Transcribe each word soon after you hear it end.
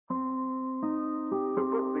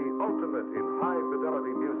ultimate in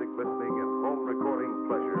high-fidelity music listening and home recording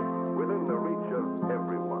pleasure within the reach of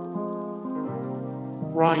everyone.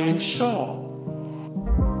 Ryan Shaw.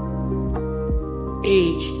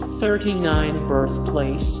 Age 39,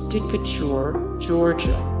 birthplace Decatur,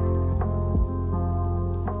 Georgia.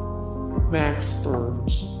 Max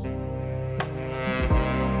Burns.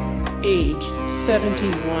 Age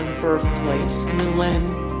 71, birthplace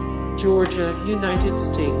Milan, Georgia, United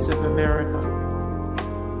States of America.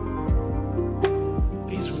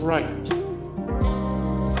 Is right.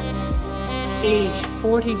 Age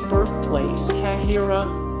 40, birthplace Kahira,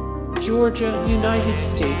 Georgia, United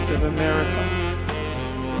States of America.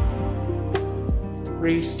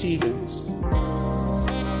 Ray Stevens.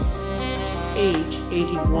 Age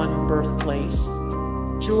 81, birthplace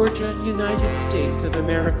Georgia, United States of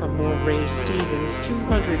America. More Ray Stevens,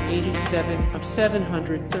 287 of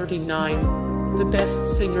 739. The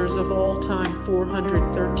best singers of all time,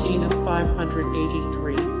 413 of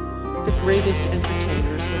 583. The greatest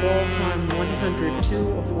entertainers of all time,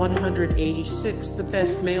 102 of 186. The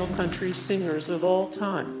best male country singers of all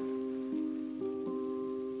time.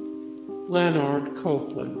 Leonard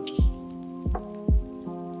Copeland.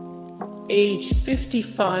 Age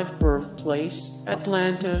 55, birthplace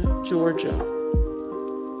Atlanta, Georgia.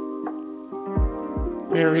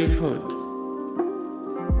 Mary Hood.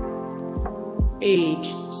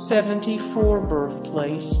 Age 74,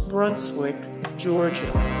 birthplace Brunswick,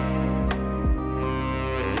 Georgia.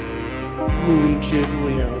 Louis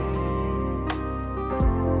Giglio.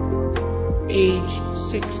 Age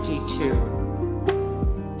 62.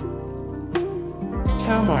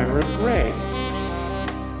 Tamira Gray.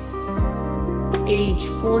 Age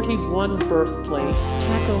 41, birthplace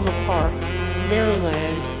Tacoma Park,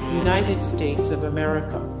 Maryland, United States of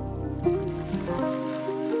America.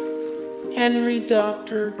 Henry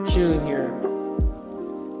Doctor Jr.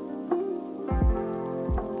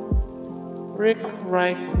 Rick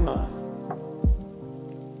Reichmuth.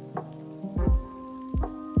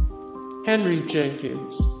 Henry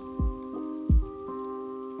Jenkins.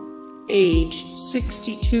 Age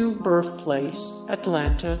 62, birthplace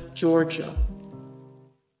Atlanta, Georgia.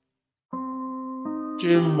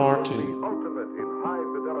 Jim Martin.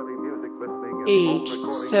 Age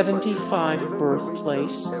 75,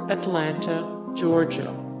 birthplace Atlanta,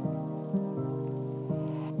 Georgia.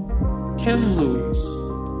 Ken Lewis.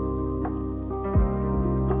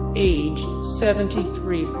 Age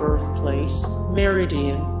 73, birthplace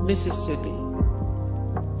Meridian, Mississippi.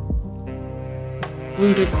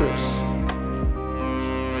 Ludacris.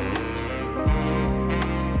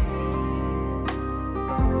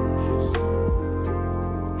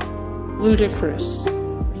 Ludacris.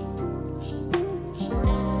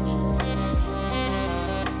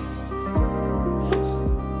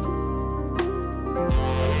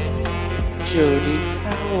 Jody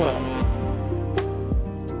Cowell.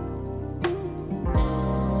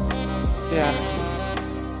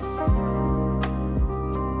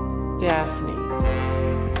 Daphne.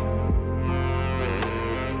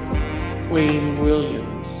 Wayne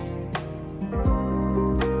Williams.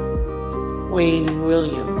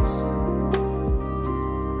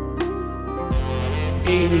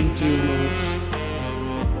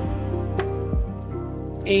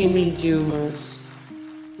 Amy Dumas.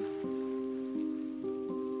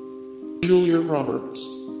 Julia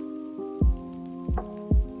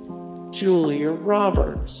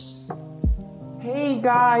Roberts. Hey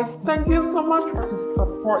guys, thank you so much for the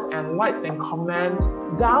support and likes and comments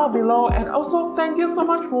down below, and also thank you so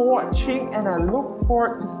much for watching, and I look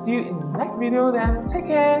forward to see you in the next video. Then take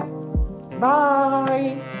care.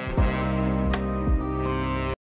 Bye.